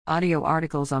Audio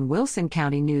articles on Wilson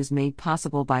County News made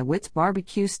possible by Witt's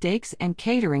Barbecue Steaks and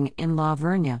Catering in La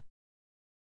Vernia.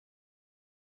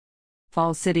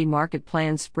 Falls City Market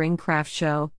plans Spring Craft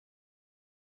Show.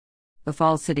 The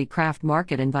Falls City Craft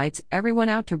Market invites everyone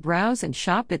out to browse and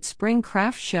shop its Spring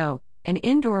Craft Show, an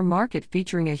indoor market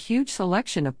featuring a huge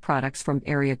selection of products from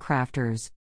area crafters.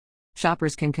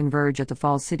 Shoppers can converge at the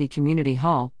Falls City Community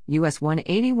Hall, US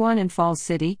 181 in Falls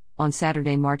City, on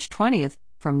Saturday, March 20th,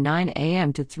 from 9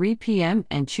 a.m. to 3 p.m.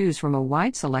 and choose from a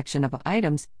wide selection of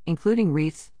items, including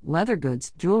wreaths, leather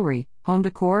goods, jewelry, home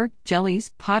decor,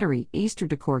 jellies, pottery, Easter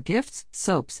decor gifts,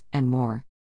 soaps, and more.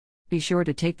 Be sure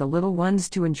to take the little ones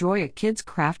to enjoy a kids'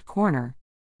 craft corner.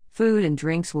 Food and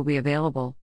drinks will be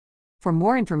available. For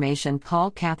more information, call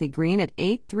Kathy Green at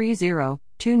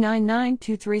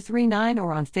 830-299-2339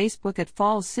 or on Facebook at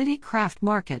Falls City Craft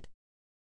Market.